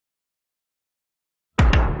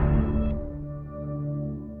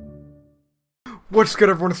What's good,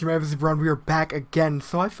 everyone? It's your man, Brown. We are back again.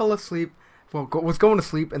 So I fell asleep. Well, was going to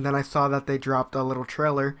sleep, and then I saw that they dropped a little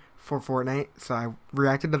trailer for Fortnite. So I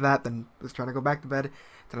reacted to that, then was trying to go back to bed.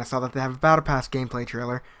 Then I saw that they have a Battle Pass gameplay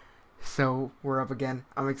trailer. So we're up again.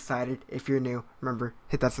 I'm excited. If you're new, remember,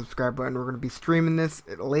 hit that subscribe button. We're going to be streaming this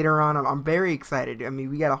later on. I'm very excited. I mean,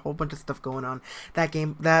 we got a whole bunch of stuff going on.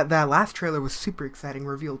 That last trailer was super exciting.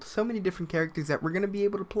 Revealed so many different characters that we're going to be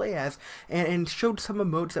able to play as, and showed some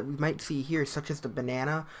emotes that we might see here, such as the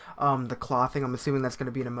banana, the clothing. I'm assuming that's going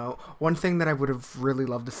to be an emote. One thing that I would have really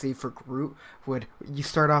loved to see for Groot would, you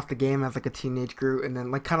start off the game as like a teenage Groot, and then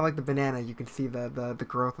like kind of like the banana, you can see the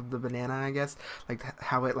growth of the banana, I guess, like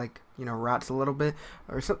how it like, you know, rots a little bit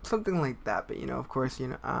or something like that. But you know, of course, you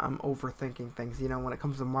know, I'm overthinking things. You know, when it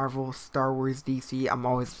comes to Marvel, Star Wars, DC, I'm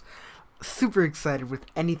always super excited with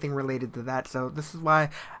anything related to that. So this is why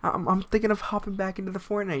I'm thinking of hopping back into the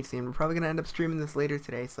Fortnite scene. We're probably gonna end up streaming this later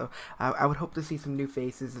today, so I would hope to see some new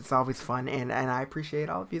faces. It's always fun, and I appreciate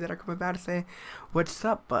all of you that are coming by to say what's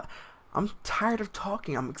up. But I'm tired of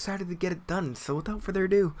talking. I'm excited to get it done. So without further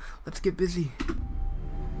ado, let's get busy.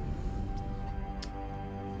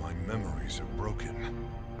 Memories are broken.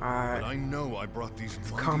 Alright. But I know I brought these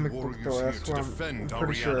comic book though, that's what I'm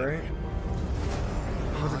pretty sure, right?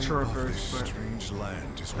 I wasn't sure at first, but strange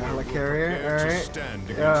land is battle carrier,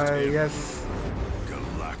 alright. Yes.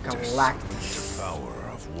 Galactus. Devourer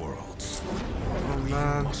of worlds. Oh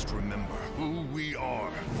man. We must remember who we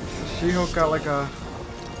are. She-Hulk got like a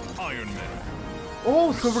Iron Man.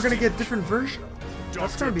 Oh, so we're gonna get different versions.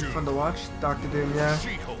 That's gonna be fun to watch. Dr. Doom, yeah.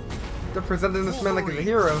 She-Hulk. They're presenting this man like he's a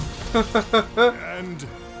hero. And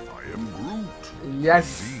I am Groot.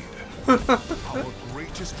 Yes. Indeed. Our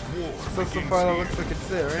greatest war. So far that looks like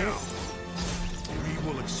it's it, right? We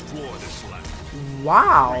will explore this land.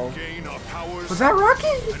 Wow. Regain our powers. Was that Rocky?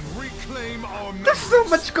 And reclaim our There's so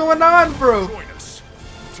much going on, bro. Join us.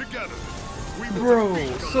 Together, we Bro, will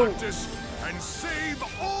defeat so Galactus and save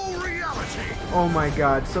all reality. Oh my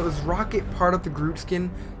god. So is Rocket part of the Groot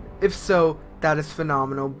skin? If so, that is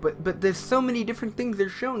phenomenal. But there's so many different things they're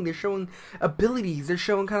showing. They're showing abilities. They're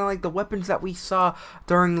showing kind of like the weapons that we saw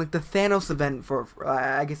during like the Thanos event. For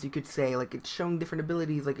I guess you could say, like, it's showing different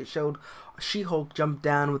abilities. Like it showed She-Hulk jump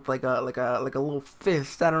down with like a little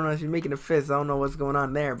fist. I don't know if she's making a fist. I don't know what's going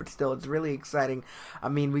on there, but still, it's really exciting. I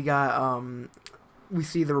mean, we got we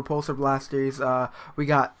see the repulsor blasters. We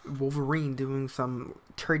got Wolverine doing some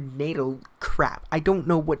tornado crap. I don't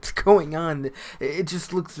know what's going on. It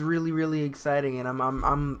just looks really, really exciting, and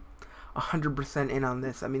I'm 100% in on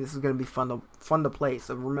this. I mean, this is gonna be fun to play.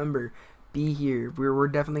 So remember, be here. We're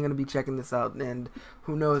definitely gonna be checking this out, and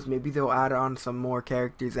who knows, maybe they'll add on some more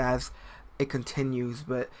characters as it continues.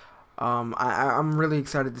 But I'm really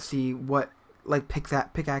excited to see what like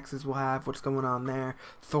pickaxes will have, what's going on there.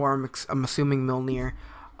 Thor, I'm assuming Mjolnir.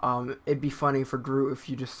 It'd be funny for Groot if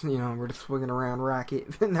you just, you know, we're just swinging around Rocket.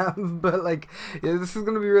 But like, yeah, this is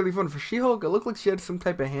gonna be really fun. For She-Hulk, it looked like she had some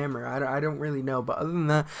type of hammer. I don't really know, but other than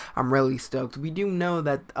that, I'm really stoked. We do know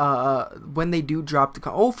that when they do drop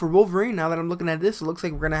the for Wolverine, now that I'm looking at this, it looks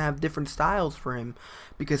like we're gonna have different styles for him,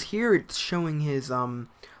 because here it's showing his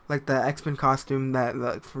like the X-Men costume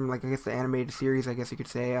that from, like, I guess the animated series, I guess you could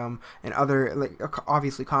say, and other, like,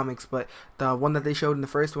 obviously comics, but the one that they showed in the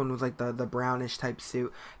first one was like the brownish type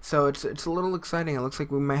suit. So it's a little exciting. It looks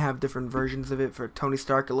like we might have different versions of it. For Tony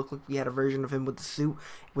Stark, it looked like we had a version of him with the suit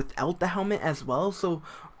without the helmet as well. So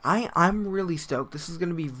I'm really stoked. This is going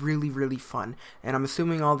to be really, really fun, and I'm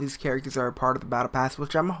assuming all these characters are a part of the Battle Pass,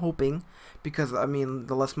 which I'm hoping, because I mean,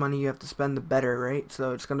 the less money you have to spend, the better, right?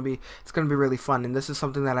 So it's gonna be really fun, and this is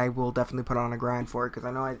something that I will definitely put on a grind for, because I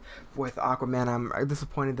know with Aquaman, I'm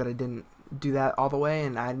disappointed that I didn't do that all the way,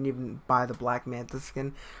 and I didn't even buy the Black Manta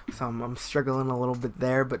skin, so I'm struggling a little bit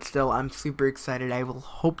there, but still, I'm super excited. I will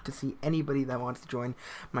hope to see anybody that wants to join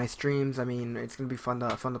my streams. I mean, it's gonna be fun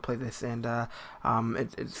to play this, and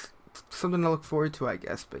it's something to look forward to, I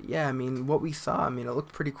guess. But yeah, I mean, what we saw, I mean, it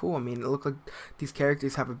looked pretty cool. I mean, it looked like these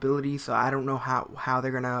characters have abilities, so I don't know how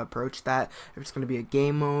they're gonna approach that, if it's gonna be a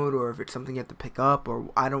game mode or if it's something you have to pick up, or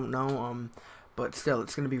I don't know, but still,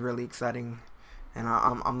 it's gonna be really exciting, and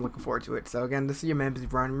I'm looking forward to it. So again, this is your man,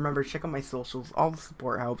 Brian. Remember, check out my socials. All the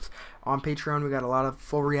support helps. On Patreon, we got a lot of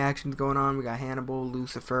full reactions going on. We got Hannibal,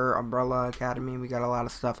 Lucifer, Umbrella Academy. We got a lot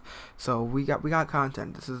of stuff. So we got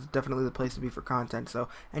content. This is definitely the place to be for content. So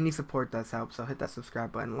any support does help. So hit that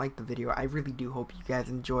subscribe button, like the video. I really do hope you guys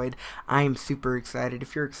enjoyed. I am super excited.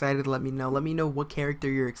 If you're excited, let me know. Let me know what character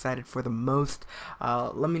you're excited for the most.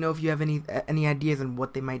 Let me know if you have any ideas on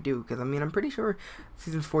what they might do. Because I mean, I'm pretty sure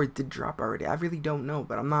Season 4 did drop already. I really don't know,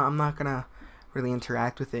 but I'm not gonna really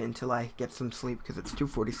interact with it until I get some sleep, because it's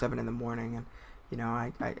 2:47 in the morning, and you know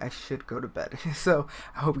I should go to bed. So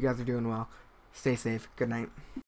I hope you guys are doing well. Stay safe. Good night.